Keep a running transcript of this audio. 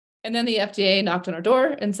And then the FDA knocked on our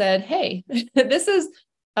door and said, "Hey, this is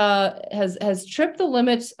has tripped the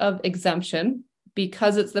limits of exemption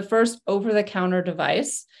because it's the first over-the-counter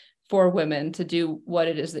device for women to do what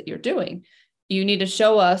it is that you're doing. You need to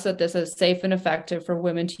show us that this is safe and effective for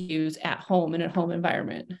women to use at home in a home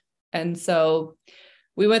environment." And so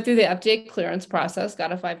we went through the FDA clearance process,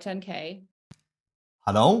 got a 510K.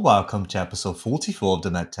 Hello and welcome to episode 44 of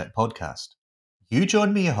the MedTech podcast. You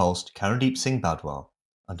join me, your host, Karandeep Singh Badwal,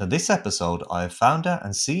 and on this episode, I am founder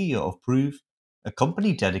and CEO of Prove, a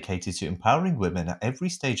company dedicated to empowering women at every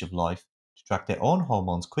stage of life to track their own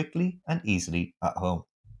hormones quickly and easily at home.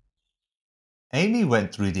 Amy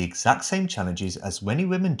went through the exact same challenges as many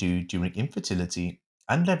women do during infertility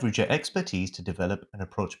and leveraged her expertise to develop an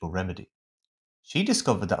approachable remedy. She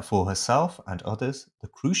discovered that for herself and others, the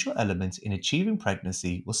crucial element in achieving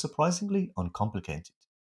pregnancy was surprisingly uncomplicated.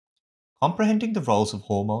 Comprehending the roles of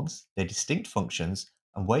hormones, their distinct functions,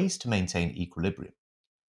 and ways to maintain equilibrium.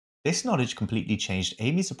 This knowledge completely changed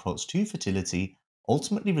Amy's approach to fertility,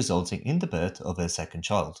 ultimately resulting in the birth of her second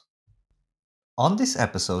child. On this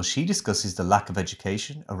episode, she discusses the lack of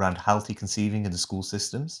education around healthy conceiving in the school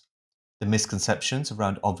systems, the misconceptions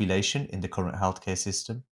around ovulation in the current healthcare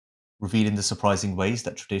system, revealing the surprising ways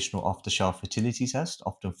that traditional off-the-shelf fertility tests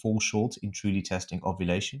often fall short in truly testing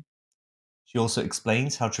ovulation. She also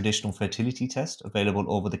explains how traditional fertility tests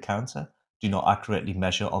available over the counter do not accurately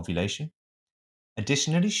measure ovulation.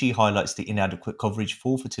 Additionally, she highlights the inadequate coverage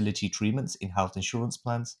for fertility treatments in health insurance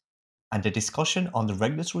plans and a discussion on the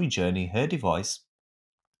regulatory journey her device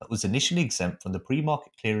that was initially exempt from the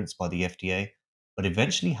pre-market clearance by the FDA, but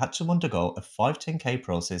eventually had to undergo a 510K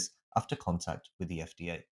process after contact with the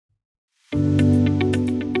FDA.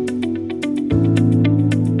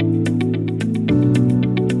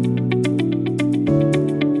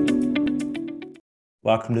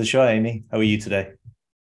 Welcome to the show, Amy. How are you today?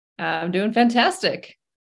 I'm doing fantastic.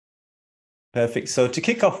 Perfect. So to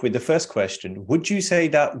kick off with the first question, would you say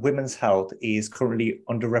that women's health is currently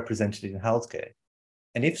underrepresented in healthcare?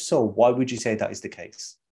 And if so, why would you say that is the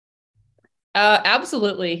case?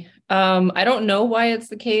 Absolutely. I don't know why it's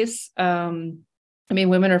the case. Women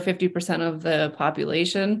are 50% of the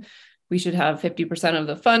population. We should have 50% of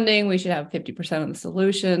the funding. We should have 50% of the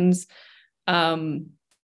solutions.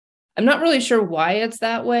 I'm not really sure why it's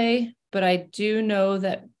that way, but I do know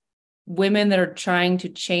that women that are trying to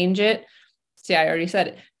change it, see, I already said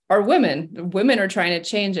it, are women. Women are trying to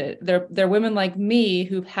change it. They're women like me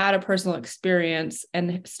who've had a personal experience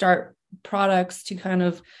and start products to kind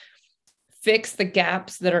of fix the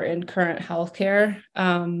gaps that are in current healthcare.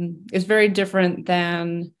 Is very different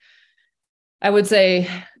than, I would say,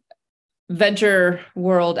 venture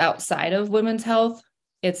world outside of women's health.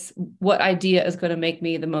 It's what idea is going to make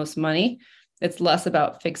me the most money. It's less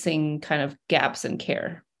about fixing kind of gaps in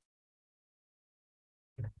care.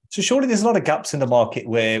 So surely there's a lot of gaps in the market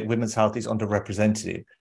where women's health is underrepresented.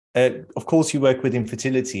 Of course, you work with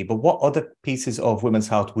infertility, but what other pieces of women's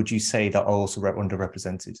health would you say that are also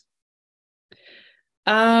underrepresented?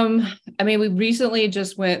 We recently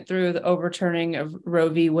just went through the overturning of Roe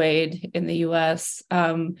v. Wade in the US.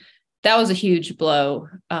 That was a huge blow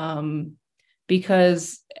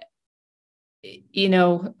because,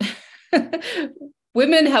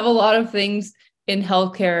 women have a lot of things in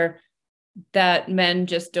healthcare that men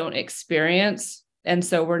just don't experience. And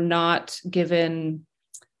so we're not given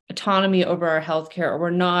autonomy over our healthcare, or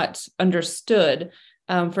we're not understood.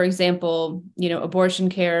 For example, abortion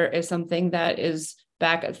care is something that is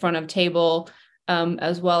back at front of table,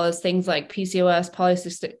 as well as things like PCOS,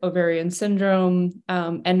 polycystic ovarian syndrome,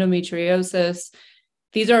 endometriosis.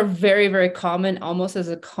 These are very, very common, almost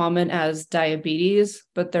as common as diabetes,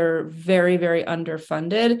 but they're very, very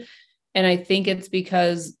underfunded. And I think it's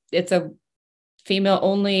because it's a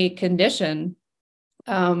female-only condition,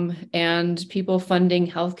 and people funding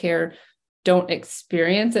healthcare don't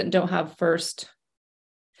experience it and don't have first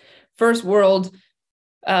world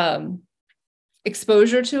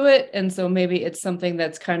exposure to it. And so maybe it's something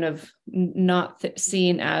that's kind of not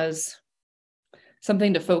seen as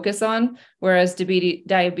something to focus on, whereas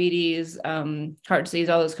diabetes, heart disease,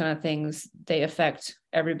 all those kind of things, they affect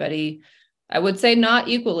everybody. I would say not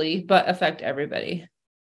equally, but affect everybody.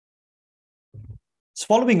 So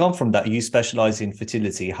following on from that, you specialize in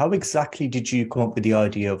fertility. How exactly did you come up with the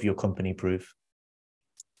idea of your company, Proof?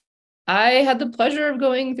 I had the pleasure of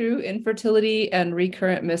going through infertility and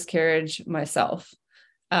recurrent miscarriage myself,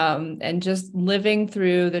 and just living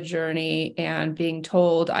through the journey and being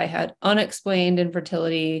told I had unexplained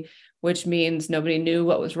infertility, which means nobody knew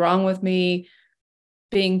what was wrong with me.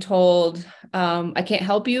 being told, I can't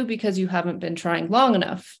help you because you haven't been trying long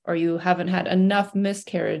enough, or you haven't had enough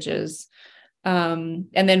miscarriages. And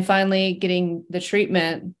then finally getting the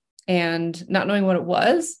treatment and not knowing what it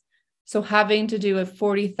was. So having to do a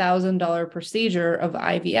 $40,000 procedure of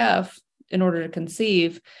IVF in order to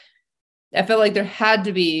conceive, I felt like there had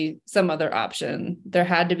to be some other option. There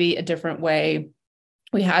had to be a different way.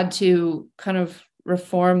 We had to kind of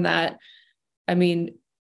reform that. I mean,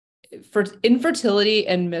 for infertility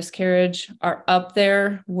and miscarriage are up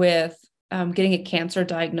there with getting a cancer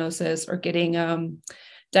diagnosis or getting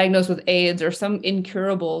diagnosed with AIDS or some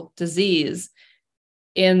incurable disease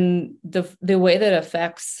in the way that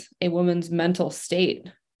affects a woman's mental state.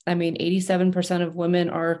 I mean, 87% of women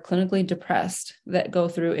are clinically depressed that go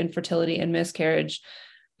through infertility and miscarriage.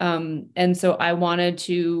 And so I wanted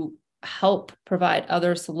to help provide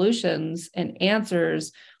other solutions and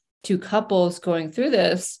answers to couples going through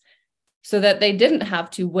this so that they didn't have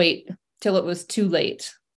to wait till it was too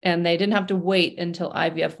late, and they didn't have to wait until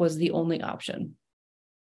IVF was the only option.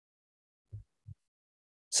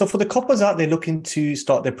 So for the couples out there looking to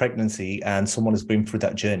start their pregnancy and someone has been through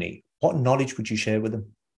that journey, what knowledge would you share with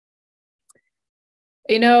them?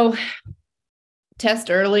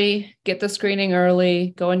 Test early, get the screening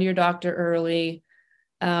early, go into your doctor early,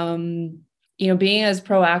 being as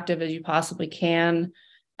proactive as you possibly can.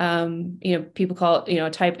 People call it, a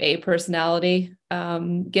type A personality,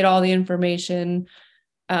 get all the information.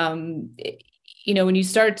 When you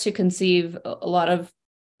start to conceive, a lot of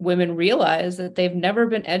women realize that they've never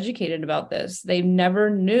been educated about this. They never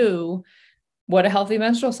knew what a healthy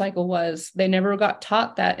menstrual cycle was. They never got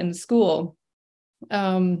taught that in school.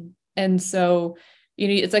 And so,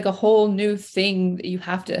 it's like a whole new thing that you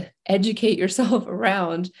have to educate yourself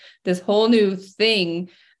around, this whole new thing.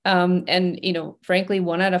 Frankly,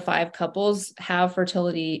 1 out of 5 couples have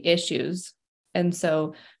fertility issues. And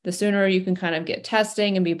so the sooner you can kind of get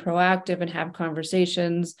testing and be proactive and have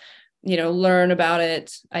conversations, learn about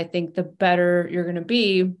it, I think the better you're going to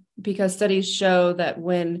be, because studies show that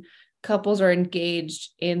when couples are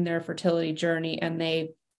engaged in their fertility journey and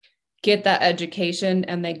they get that education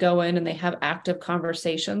and they go in and they have active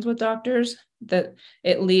conversations with doctors, that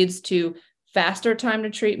it leads to faster time to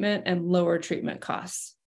treatment and lower treatment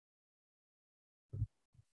costs.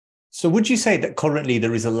 So would you say that currently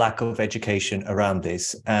there is a lack of education around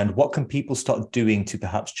this, and what can people start doing to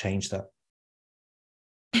perhaps change that?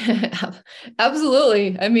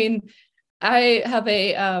 Absolutely. I mean, I have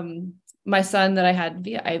my son that I had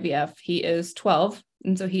via IVF, he is 12.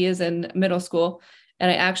 And so he is in middle school. And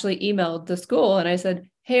I actually emailed the school and I said,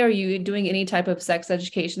 hey, are you doing any type of sex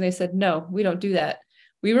education? They said, no, we don't do that.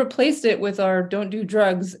 We replaced it with our don't do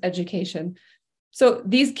drugs education. So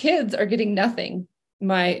these kids are getting nothing.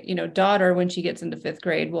 My, daughter, when she gets into 5th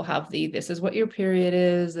grade, will have this is what your period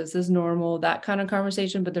is. This is normal, that kind of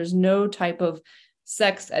conversation, but there's no type of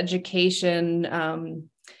sex education.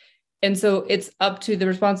 And so it's up to the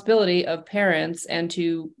responsibility of parents and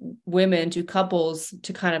to women, to couples,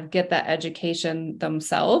 to kind of get that education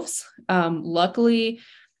themselves. Luckily,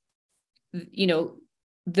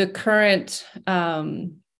 the current, I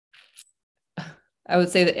would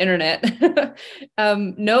say the internet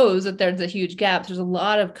knows that there's a huge gap. There's a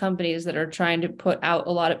lot of companies that are trying to put out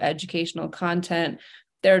a lot of educational content.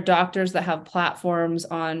 There are doctors that have platforms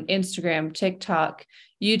on Instagram, TikTok,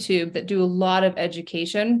 YouTube that do a lot of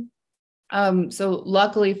education. So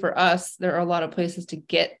luckily for us, there are a lot of places to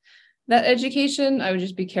get that education. I would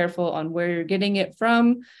just be careful on where you're getting it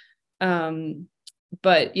from.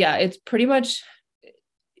 But yeah, it's pretty much,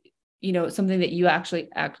 something that you actually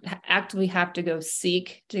actively have to go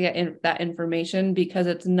seek to get that information, because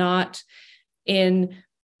it's not in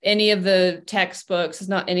any of the textbooks. It's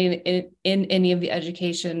not in any of the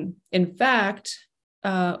education. In fact,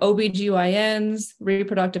 OBGYNs,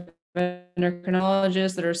 reproductive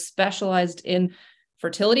endocrinologists that are specialized in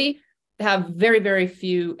fertility have very, very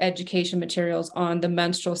few education materials on the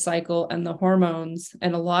menstrual cycle and the hormones.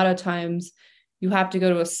 And a lot of times you have to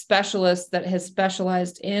go to a specialist that has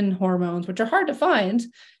specialized in hormones, which are hard to find,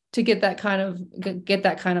 to get that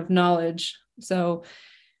kind of knowledge. So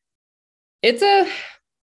it's a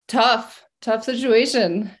tough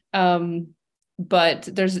situation. But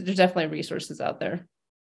there's definitely resources out there.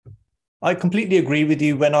 I completely agree with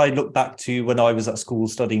you. When I look back to when I was at school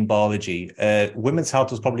studying biology, women's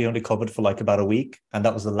health was probably only covered for like about a week, and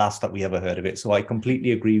that was the last that we ever heard of it. So I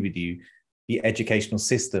completely agree with you. The educational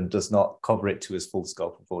system does not cover it to its full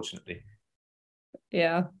scope, unfortunately.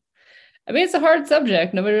 Yeah. I mean, it's a hard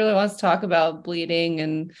subject. Nobody really wants to talk about bleeding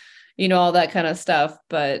and, all that kind of stuff.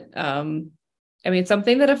 But I mean,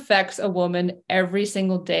 something that affects a woman every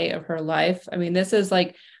single day of her life. I mean, this is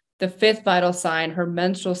like the fifth vital sign. Her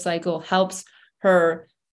menstrual cycle helps her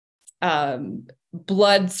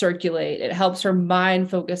blood circulate. It helps her mind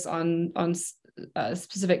focus on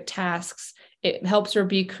specific tasks. It helps her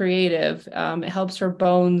be creative. It helps her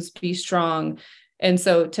bones be strong. And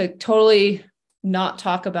so to totally not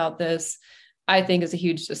talk about this, I think is a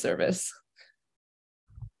huge disservice.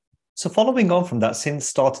 So following on from that, since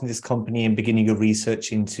starting this company and beginning your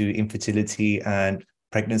research into infertility and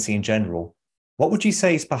pregnancy in general, what would you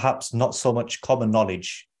say is perhaps not so much common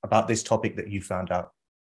knowledge about this topic that you found out?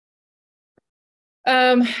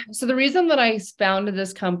 So the reason that I founded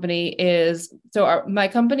this company is, my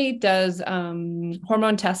company does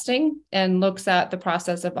hormone testing and looks at the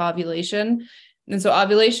process of ovulation. And so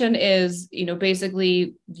ovulation is,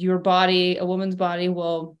 basically your body, a woman's body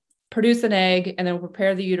will produce an egg and then will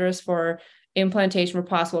prepare the uterus for implantation for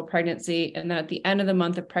possible pregnancy. And then at the end of the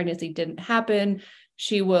month, if pregnancy didn't happen,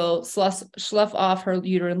 she will slough off her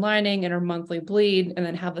uterine lining and her monthly bleed and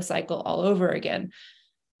then have the cycle all over again.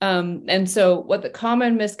 And so what the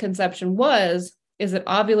common misconception is that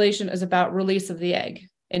ovulation is about release of the egg.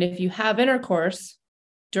 And if you have intercourse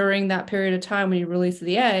during that period of time when you release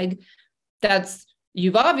the egg,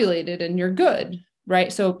 you've ovulated and you're good,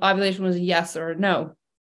 right? So ovulation was a yes or a no.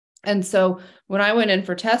 And so when I went in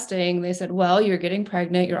for testing, they said, well, you're getting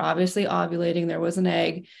pregnant. You're obviously ovulating. There was an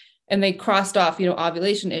egg. And they crossed off,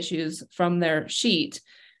 ovulation issues from their sheet.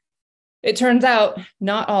 It turns out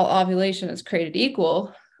not all ovulation is created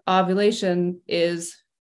equal. Ovulation is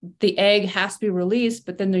the egg has to be released,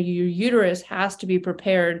 but then your uterus has to be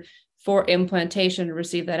prepared for implantation to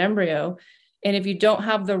receive that embryo. And if you don't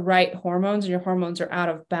have the right hormones and your hormones are out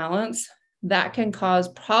of balance, that can cause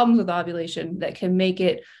problems with ovulation that can make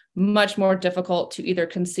it much more difficult to either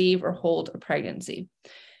conceive or hold a pregnancy.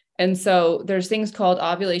 And so there's things called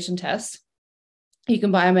ovulation tests. You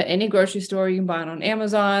can buy them at any grocery store. You can buy them on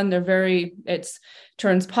Amazon. It's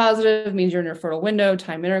turns positive, means you're in your fertile window,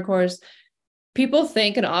 time intercourse. People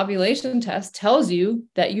think an ovulation test tells you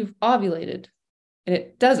that you've ovulated, and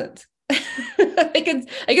it doesn't. I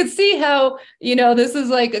can see how, this is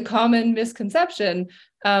like a common misconception.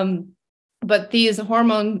 But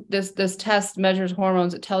this test measures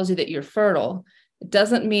hormones. It tells you that you're fertile. It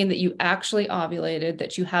doesn't mean that you actually ovulated,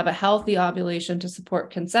 that you have a healthy ovulation to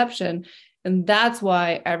support conception. And that's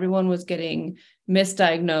why everyone was getting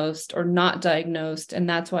misdiagnosed or not diagnosed. And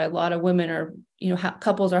that's why a lot of women are,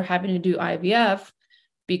 couples are having to do IVF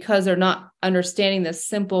because they're not understanding this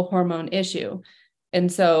simple hormone issue.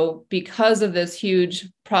 And so because of this huge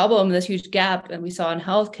problem, this huge gap that we saw in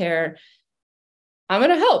healthcare, I'm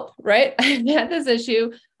going to help, right? I had this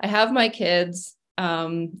issue. I have my kids.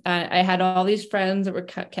 I had all these friends that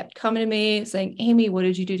kept coming to me saying, Amy, what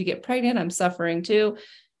did you do to get pregnant? I'm suffering too.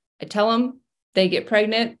 I tell them, they get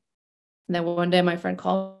pregnant. And then one day my friend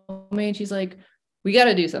called me and she's like, we got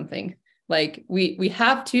to do something. Like we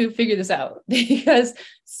have to figure this out because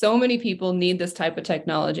so many people need this type of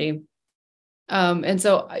technology. And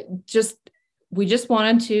so we just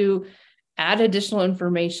wanted to add additional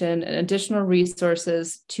information and additional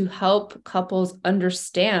resources to help couples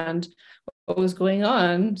understand what was going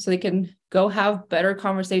on so they can go have better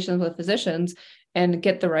conversations with physicians and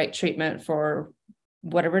get the right treatment for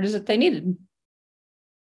whatever it is that they needed.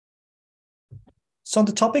 So on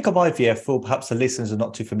the topic of IVF, for perhaps the listeners are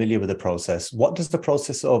not too familiar with the process, what does the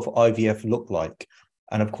process of IVF look like?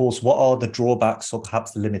 And of course, what are the drawbacks or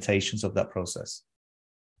perhaps the limitations of that process?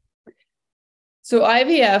 So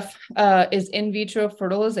IVF is in vitro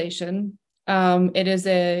fertilization. It is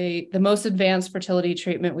the most advanced fertility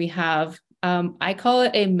treatment we have. I call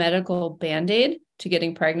it a medical Band-Aid to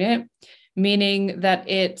getting pregnant, meaning that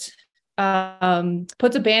it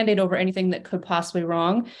puts a Band-Aid over anything that could possibly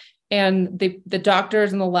wrong. And the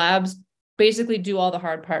doctors and the labs basically do all the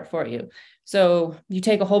hard part for you. So you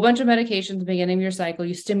take a whole bunch of medications at the beginning of your cycle,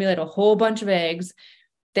 you stimulate a whole bunch of eggs.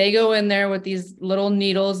 They go in there with these little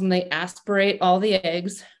needles and they aspirate all the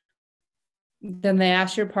eggs. Then they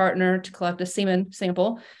ask your partner to collect a semen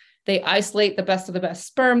sample. They isolate the best of the best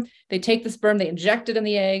sperm. They take the sperm, they inject it in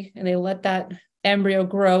the egg, and they let that embryo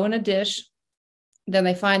grow in a dish. Then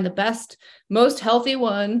they find the best, most healthy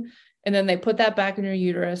one, and then they put that back in your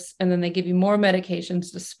uterus, and then they give you more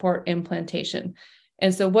medications to support implantation.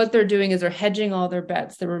 And so what they're doing is they're hedging all their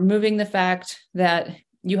bets. They're removing the fact that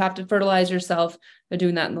you have to fertilize yourself. They're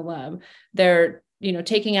doing that in the lab. They're,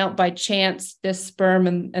 taking out by chance this sperm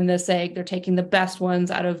and this egg. They're taking the best ones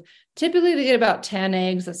out of, typically they get about 10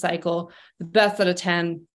 eggs a cycle, the best out of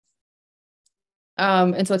 10.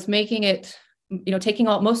 And so it's making it, taking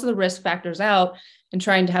out most of the risk factors out and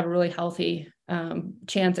trying to have a really healthy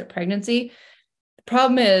chance at pregnancy. The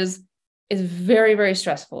problem is very, very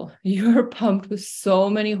stressful. You're pumped with so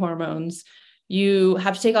many hormones. You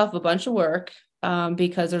have to take off a bunch of work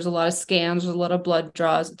because there's a lot of scans, there's a lot of blood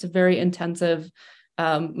draws. It's a very intensive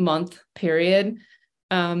month period.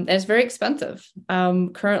 And it's very expensive.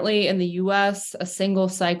 Currently in the US, a single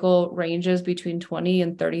cycle ranges between $20,000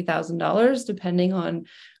 and $30,000, depending on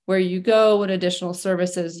where you go, what additional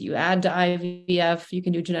services you add to IVF. You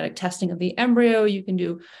can do genetic testing of the embryo. You can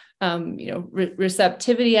do,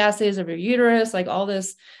 receptivity assays of your uterus, like all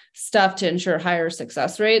this stuff to ensure higher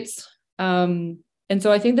success rates. And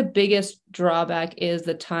so I think the biggest drawback is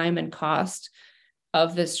the time and cost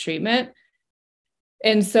of this treatment.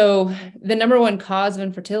 And so the number one cause of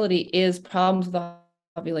infertility is problems with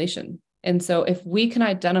ovulation. And so if we can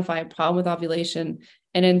identify a problem with ovulation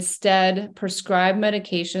and instead prescribe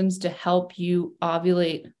medications to help you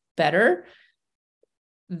ovulate better,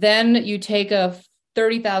 then you take a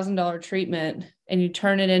 $30,000 treatment and you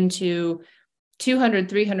turn it into $200,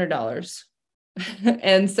 $300.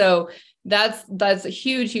 And so that's a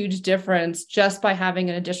huge difference just by having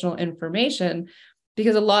an additional information,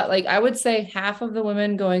 because I would say half of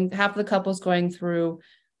the couples going through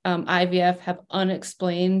IVF have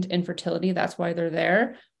unexplained infertility. That's why they're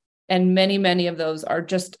there. And many of those are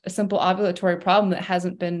just a simple ovulatory problem that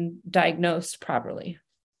hasn't been diagnosed properly.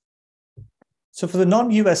 So for the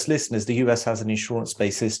non-US listeners, the US has an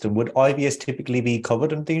insurance-based system. Would IVF typically be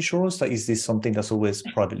covered under the insurance, or is this something that's always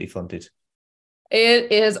privately funded?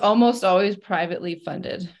 It is almost always privately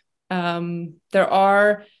funded. There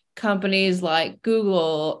are companies like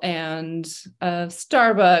Google and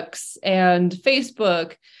Starbucks and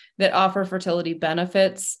Facebook that offer fertility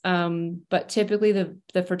benefits. But typically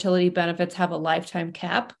the fertility benefits have a lifetime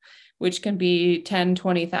cap, which can be 10,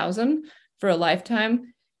 20,000 for a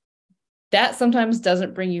lifetime. That sometimes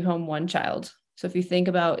doesn't bring you home one child. So if you think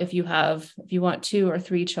about if you want 2 or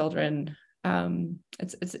 3 children,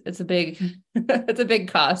 it's a big, it's a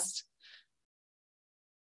big cost.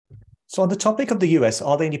 So on the topic of the US,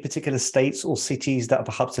 are there any particular states or cities that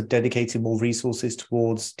perhaps have dedicated more resources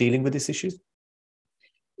towards dealing with this issue?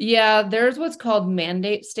 Yeah, there's what's called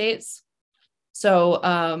mandate states. So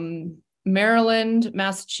Maryland,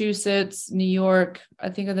 Massachusetts, New York, I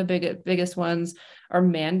think are the biggest ones, are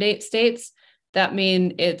mandate states. That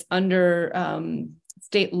mean it's under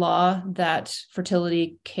state law that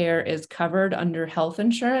fertility care is covered under health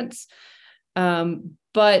insurance.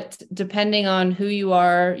 But depending on who you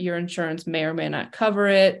are, your insurance may or may not cover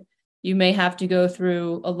it. You may have to go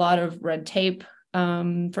through a lot of red tape.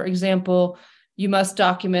 For example, you must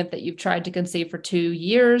document that you've tried to conceive for 2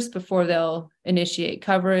 years before they'll initiate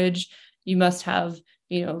coverage. You must have,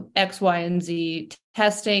 X, Y, and Z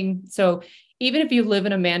testing. So even if you live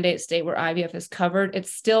in a mandate state where IVF is covered,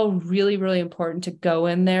 it's still really, really important to go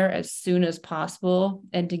in there as soon as possible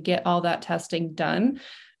and to get all that testing done.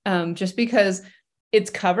 Just because it's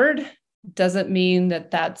covered doesn't mean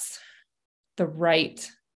that that's the right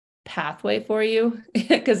pathway for you.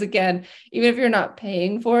 Because again, even if you're not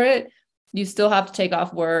paying for it, you still have to take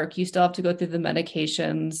off work. You still have to go through the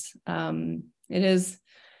medications. It's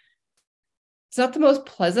not the most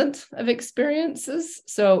pleasant of experiences.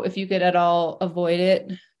 So if you could at all avoid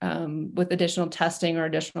it with additional testing or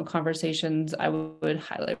additional conversations, I would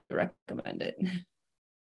highly recommend it.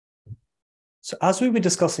 So as we were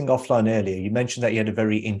discussing offline earlier, you mentioned that you had a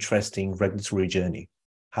very interesting regulatory journey.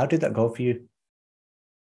 How did that go for you?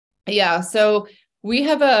 Yeah, so we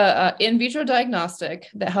have a in vitro diagnostic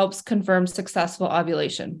that helps confirm successful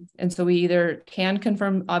ovulation. And so we either can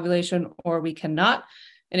confirm ovulation or we cannot.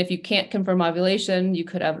 And if you can't confirm ovulation, you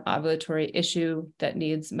could have an ovulatory issue that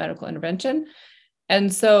needs medical intervention.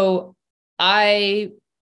 And so I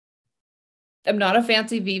am not a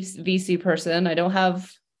fancy VC person. I don't have,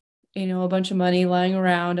 a bunch of money lying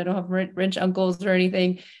around. I don't have rich uncles or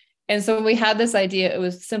anything. And so when we had this idea, it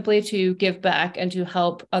was simply to give back and to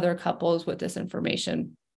help other couples with this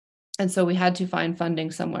information. And so we had to find funding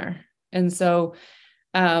somewhere. And so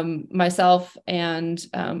myself and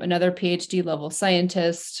another PhD level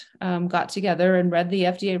scientist got together and read the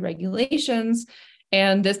FDA regulations.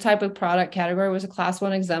 And this type of product category was a class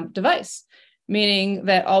 1 exempt device, meaning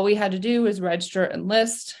that all we had to do was register and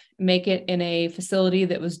list, make it in a facility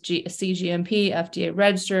that was CGMP, FDA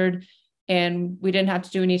registered, and we didn't have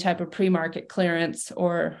to do any type of pre-market clearance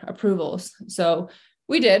or approvals. So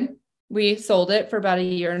we did. We sold it for about a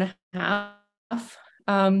year and a half.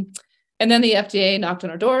 And then the FDA knocked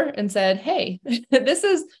on our door and said, hey, this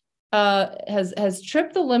is has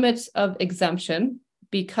tripped the limits of exemption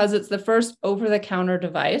because it's the first over-the-counter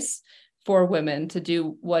device for women to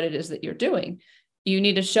do what it is that you're doing. you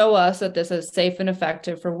need to show us that this is safe and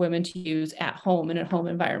effective for women to use at home in a home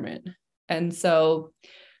environment. And so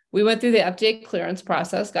we went through the FDA clearance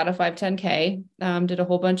process, got a 510K, did a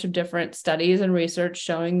whole bunch of different studies and research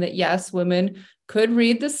showing that, yes, women could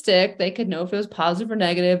read the stick. They could know if it was positive or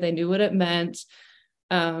negative. They knew what it meant.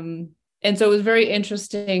 And so it was very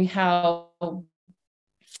interesting how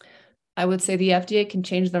I would say the FDA can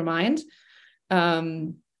change their mind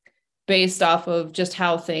based off of just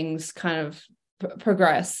how things kind of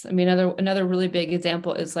progress. I mean, another really big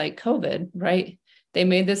example is like COVID, right? They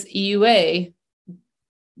made this EUA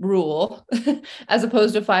rule as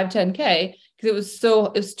opposed to 510K because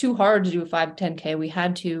it was too hard to do a 510K. We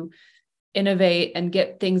had to innovate and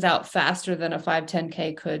get things out faster than a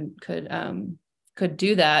 510K could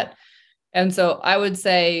do that. And so I would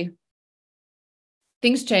say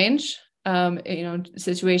things change,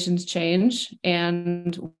 situations change,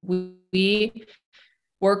 and we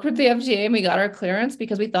worked with the FDA and we got our clearance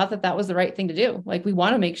because we thought that was the right thing to do. Like, we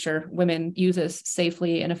want to make sure women use this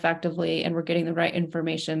safely and effectively, and we're getting the right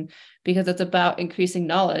information because it's about increasing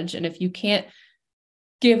knowledge. And if you can't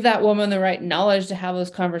give that woman the right knowledge to have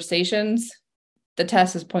those conversations, the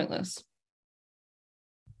test is pointless.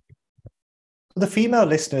 The female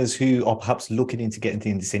listeners who are perhaps looking into getting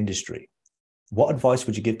into this industry, what advice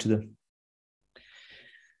would you give to them?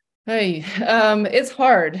 Hey, it's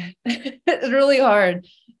hard. It's really hard.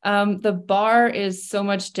 The bar is so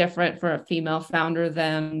much different for a female founder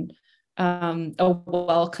than a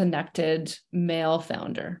well-connected male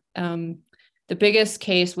founder. The biggest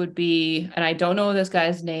case would be, and I don't know this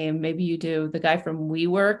guy's name, maybe you do, the guy from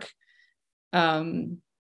WeWork.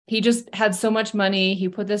 He just had so much money. He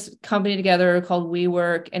put this company together called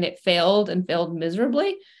WeWork, and it failed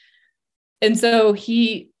miserably. And so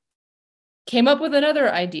he came up with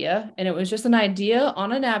another idea, and it was just an idea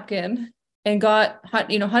on a napkin, and got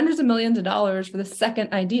hundreds of millions of dollars for the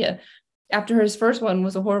second idea after his first one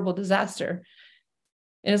was a horrible disaster.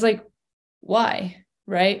 And it's like, why?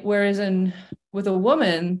 Right? Whereas with a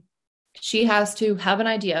woman, she has to have an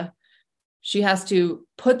idea. She has to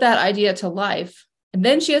put that idea to life. And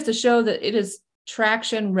then she has to show that it is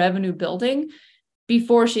traction revenue building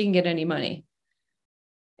before she can get any money.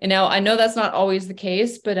 And now I know that's not always the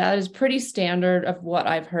case, but that is pretty standard of what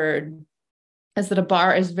I've heard, is that a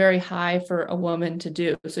bar is very high for a woman to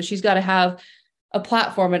do. So she's got to have a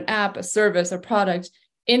platform, an app, a service, a product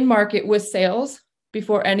in market with sales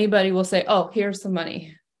before anybody will say, oh, here's some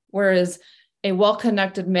money. Whereas a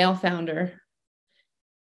well-connected male founder,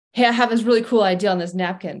 hey, I have this really cool idea on this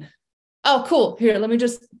napkin. Oh, cool. Here, let me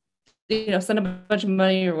just, send a bunch of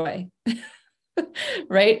money your way.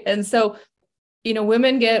 Right. And so,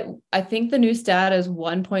 women get, I think the new stat is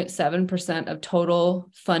 1.7% of total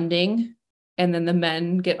funding, and then the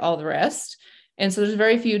men get all the rest. And so there's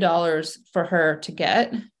very few dollars for her to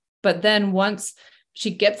get. But then once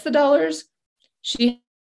she gets the dollars, she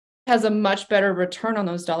has a much better return on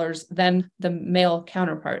those dollars than the male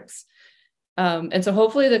counterparts. And so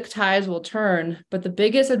hopefully the tides will turn. But the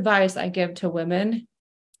biggest advice I give to women,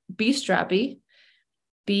 be strappy,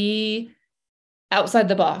 be outside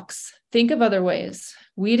the box, think of other ways.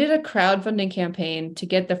 We did a crowdfunding campaign to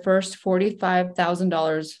get the first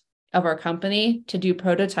 $45,000 of our company to do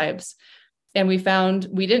prototypes. And we found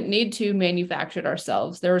we didn't need to manufacture it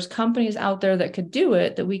ourselves. There was companies out there that could do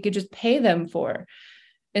it, that we could just pay them for.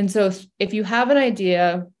 And so if you have an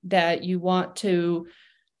idea that you want to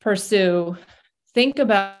pursue, think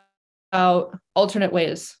about alternate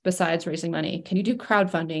ways besides raising money. Can you do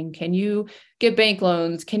crowdfunding? Can you get bank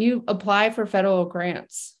loans? Can you apply for federal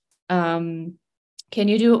grants? Can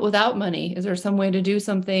you do it without money? Is there some way to do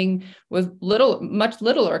something with much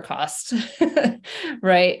littler cost?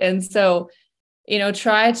 Right. And so,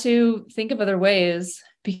 try to think of other ways,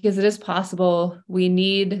 because it is possible. We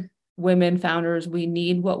need women founders. We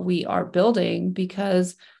need what we are building,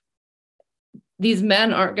 because these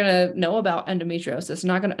men aren't going to know about endometriosis,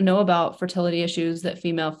 not going to know about fertility issues that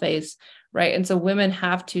female face, right? And so women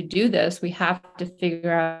have to do this. We have to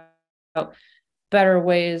figure out better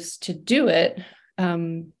ways to do it.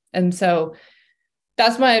 And so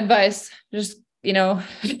that's my advice. Just,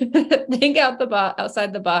 think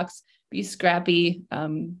outside the box, be scrappy,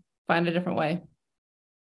 find a different way.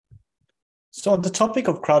 So on the topic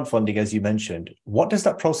of crowdfunding, as you mentioned, what does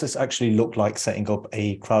that process actually look like, setting up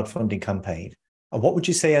a crowdfunding campaign? And what would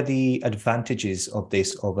you say are the advantages of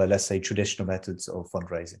this over, let's say, traditional methods of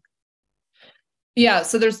fundraising? Yeah,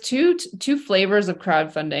 so there's two flavors of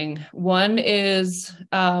crowdfunding. One is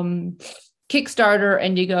Kickstarter,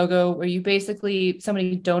 Indiegogo, where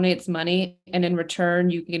somebody donates money, and in return,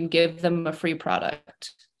 you can give them a free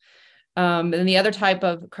product. And the other type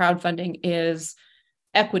of crowdfunding is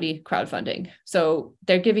equity crowdfunding. So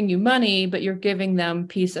they're giving you money, but you're giving them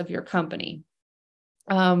piece of your company.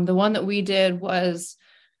 The one that we did was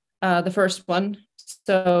the first one.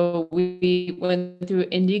 So we went through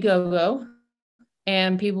Indiegogo,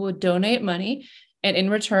 and people would donate money, and in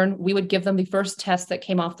return, we would give them the first test that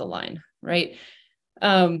came off the line, right?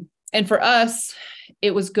 And for us,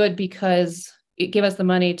 it was good because it gave us the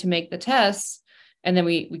money to make the tests, and then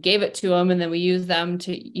we gave it to them, and then we used them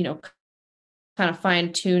to, kind of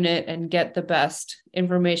fine tune it and get the best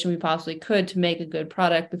information we possibly could to make a good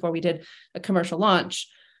product before we did a commercial launch.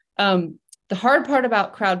 The hard part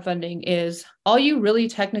about crowdfunding is all you really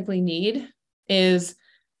technically need is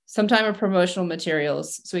some type of promotional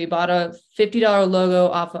materials. So we bought a $50 logo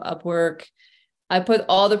off of Upwork. I put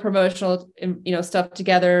all the promotional, stuff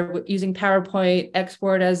together using PowerPoint,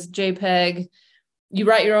 export as JPEG. You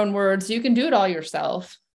write your own words, so you can do it all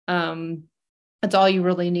yourself. That's all you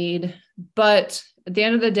really need. But at the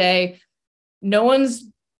end of the day, no one's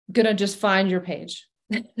going to just find your page.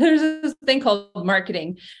 There's this thing called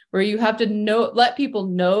marketing where you have to let people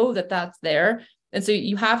know that that's there. And so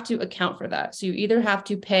you have to account for that. So you either have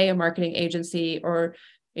to pay a marketing agency or,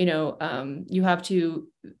 you have to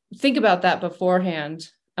think about that beforehand.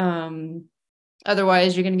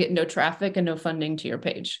 Otherwise, you're going to get no traffic and no funding to your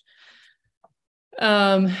page.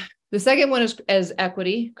 The second one is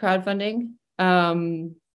equity crowdfunding.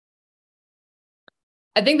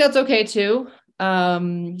 I think that's okay too.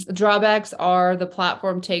 Drawbacks are the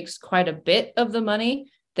platform takes quite a bit of the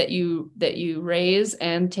money that you raise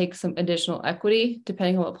and take some additional equity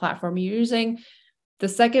depending on what platform you're using. The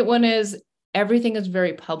second one is everything is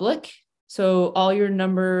very public. So all your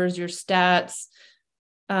numbers, your stats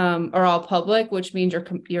are all public, which means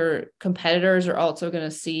your competitors are also going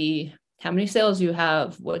to see how many sales you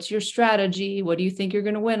have, what's your strategy, what do you think you're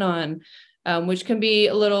going to win on, which can be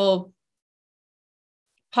a little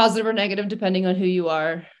positive or negative depending on who you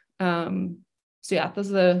are. So yeah,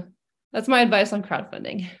 that's my advice on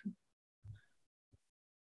crowdfunding.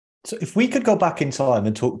 So if we could go back in time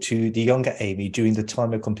and talk to the younger Amy during the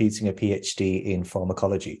time of completing a PhD in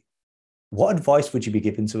pharmacology, what advice would you be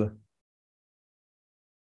giving to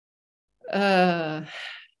her?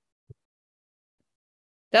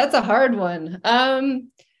 That's a hard one. I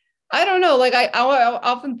don't know. Like I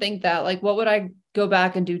often think that, like, what would I go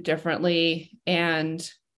back and do differently? And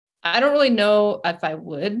I don't really know if I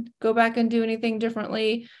would go back and do anything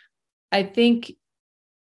differently. I think,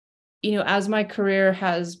 as my career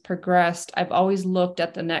has progressed, I've always looked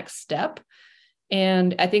at the next step.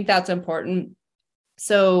 And I think that's important.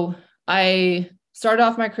 So I started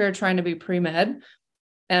off my career trying to be pre-med.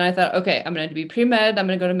 And I thought, okay, I'm going to be pre-med. I'm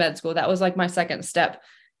going to go to med school. That was like my second step.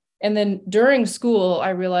 And then during school, I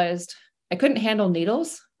realized I couldn't handle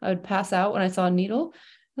needles. I would pass out when I saw a needle.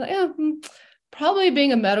 I'm like, yeah, probably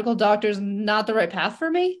being a medical doctor is not the right path for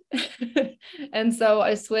me. And so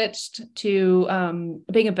I switched to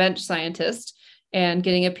being a bench scientist and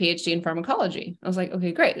getting a PhD in pharmacology. I was like,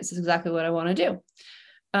 okay, great. This is exactly what I want to do.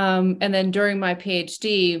 And then during my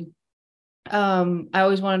PhD, I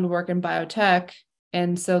always wanted to work in biotech.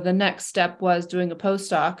 And so the next step was doing a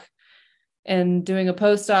postdoc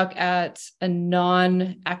at a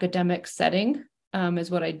non-academic setting.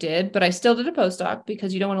 Is what I did, but I still did a postdoc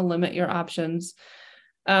because you don't want to limit your options.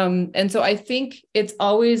 And so I think it's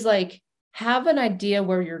always like, have an idea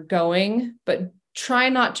where you're going, but try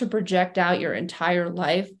not to project out your entire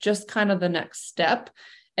life, just kind of the next step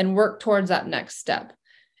and work towards that next step.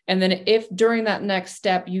 And then if during that next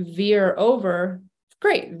step you veer over,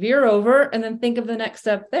 great, veer over and then think of the next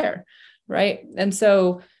step there, right? And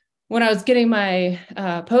so when I was getting my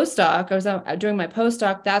postdoc, I was doing my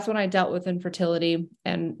postdoc, that's when I dealt with infertility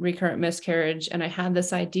and recurrent miscarriage. And I had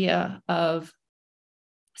this idea of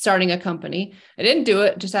starting a company. I didn't do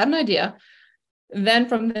it, just had an idea. Then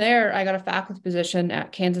from there, I got a faculty position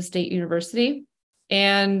at Kansas State University.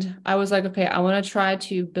 And I was like, okay, I want to try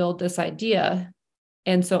to build this idea.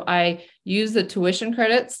 And so I used the tuition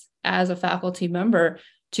credits as a faculty member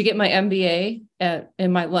to get my MBA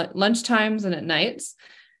in my lunch times and at nights,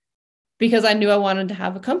 because I knew I wanted to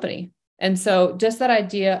have a company. And so just that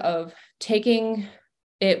idea of taking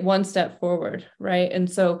it one step forward, right? And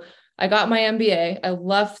so I got my MBA, I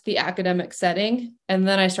left the academic setting, and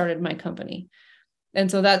then I started my company. And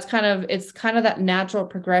so it's kind of that natural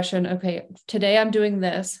progression. Okay, today I'm doing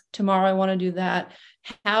this, tomorrow I want to do that.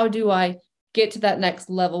 How do I get to that next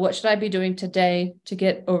level? What should I be doing today to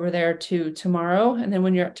get over there to tomorrow? And then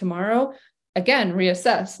when you're at tomorrow, again,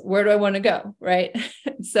 reassess, where do I want to go, right?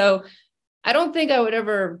 So I don't think I would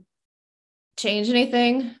ever change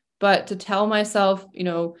anything, but to tell myself,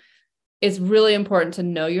 it's really important to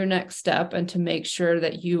know your next step and to make sure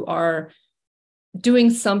that you are doing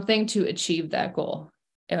something to achieve that goal.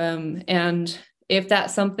 And if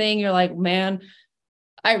that's something you're like, man,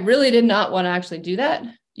 I really did not want to actually do that,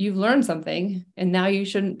 you've learned something, and now you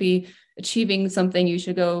shouldn't be achieving something. You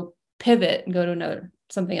should go pivot and go to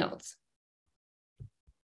something else.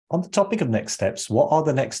 On the topic of next steps, what are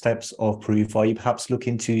the next steps of Proof? Are you perhaps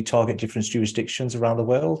looking to target different jurisdictions around the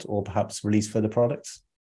world, or perhaps release further products?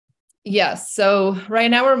 Yes. So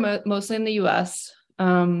right now we're mostly in the US,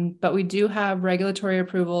 but we do have regulatory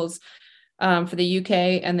approvals for the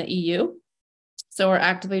UK and the EU. So we're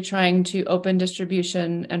actively trying to open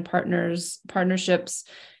distribution and partnerships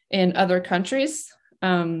in other countries.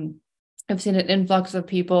 I've seen an influx of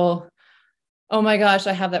people. Oh my gosh,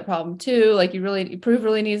 I have that problem too. Like Proof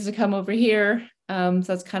really needs to come over here. So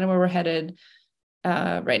that's kind of where we're headed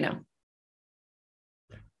right now.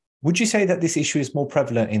 Would you say that this issue is more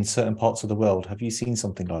prevalent in certain parts of the world? Have you seen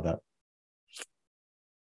something like that?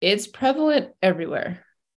 It's prevalent everywhere.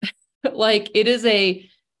 Like it is a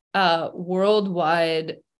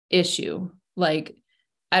worldwide issue. Like,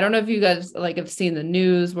 I don't know if you guys like have seen the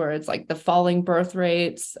news where it's like the falling birth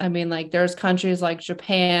rates. I mean, like there's countries like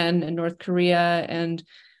Japan and North Korea and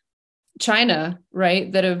China,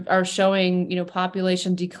 right, that are showing,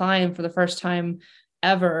 population decline for the first time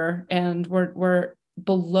ever. And we're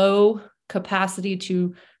below capacity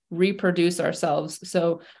to reproduce ourselves.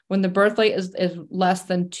 So when the birth rate is less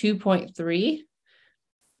than 2.3,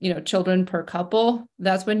 children per couple,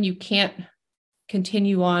 that's when you can't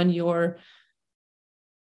continue on your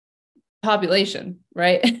population,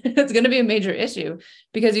 right? It's going to be a major issue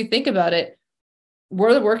because you think about it,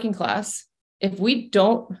 we're the working class. If we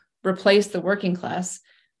don't replace the working class,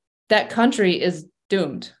 that country is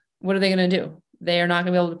doomed. What are they going to do? They are not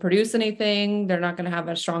going to be able to produce anything. They're not going to have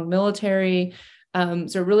a strong military.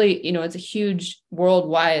 So really, it's a huge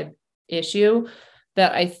worldwide issue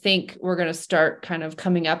that I think we're going to start kind of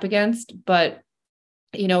coming up against. But,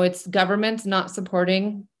 it's governments not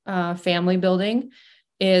supporting family building.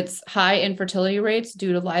 It's high infertility rates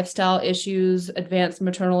due to lifestyle issues, advanced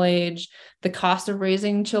maternal age, the cost of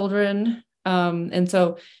raising children. And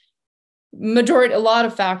so a lot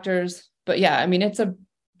of factors, but yeah, I mean, it's a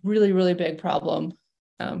really, really big problem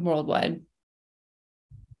worldwide.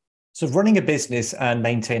 So running a business and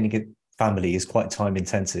maintaining a family is quite time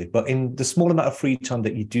intensive, but in the small amount of free time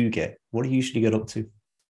that you do get, what do you usually get up to?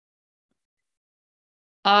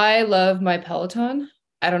 I love my Peloton.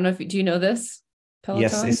 I don't know if do you know this? Peloton?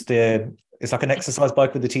 Yes, it's like an exercise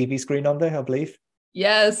bike with the TV screen on there, I believe.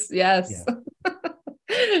 Yes. Yeah.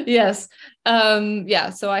 Yes. Yeah.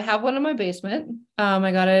 So I have one in my basement.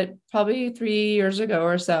 I got it probably 3 years ago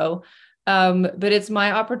or so. But it's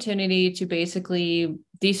my opportunity to basically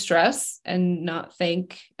de-stress and not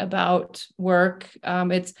think about work.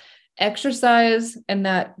 It's exercise, and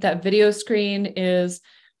that video screen is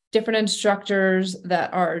different instructors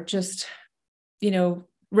that are just,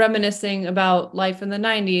 reminiscing about life in the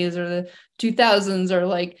 90s or the 2000s, or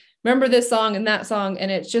like, remember this song and that song. And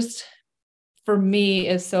it's just, for me,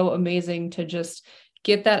 is so amazing to just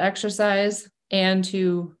get that exercise and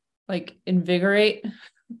to like invigorate.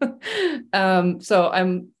 So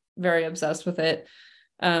I'm very obsessed with it.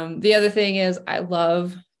 The other thing is I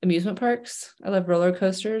love amusement parks. I love roller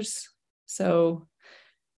coasters. So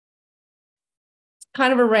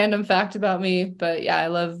kind of a random fact about me, but yeah, I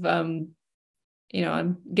love,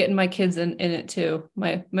 I'm getting my kids in it too.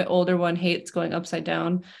 My older one hates going upside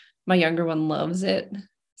down. My younger one loves it.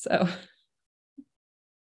 So.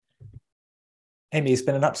 Amy, it's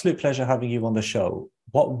been an absolute pleasure having you on the show.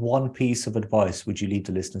 What one piece of advice would you leave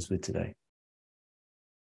the listeners with today?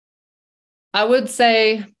 I would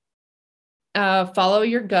say follow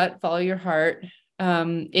your gut, follow your heart.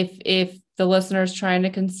 If the listener is trying to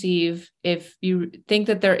conceive, if you think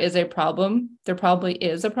that there is a problem, there probably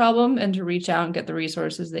is a problem, and to reach out and get the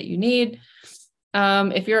resources that you need.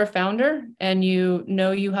 If you're a founder and you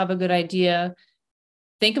know you have a good idea,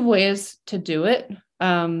 think of ways to do it.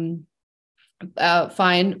 Find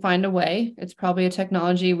a way. It's probably a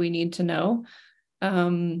technology we need to know.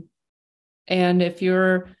 And if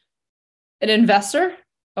you're an investor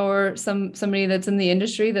or somebody that's in the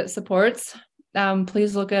industry that supports,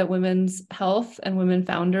 please look at women's health and women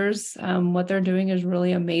founders. What they're doing is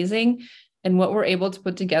really amazing. And what we're able to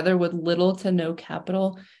put together with little to no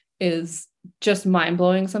capital is just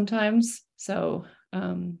mind-blowing sometimes. So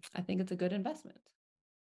I think it's a good investment.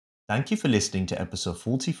 Thank you for listening to episode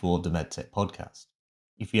 44 of the MedTech podcast.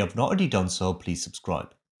 If you have not already done so, please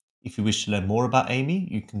subscribe. If you wish to learn more about Amy,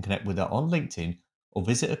 you can connect with her on LinkedIn or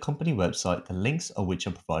visit her company website, the links of which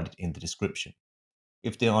are provided in the description.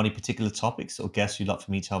 If there are any particular topics or guests you'd like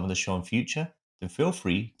for me to have on the show in future, then feel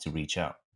free to reach out.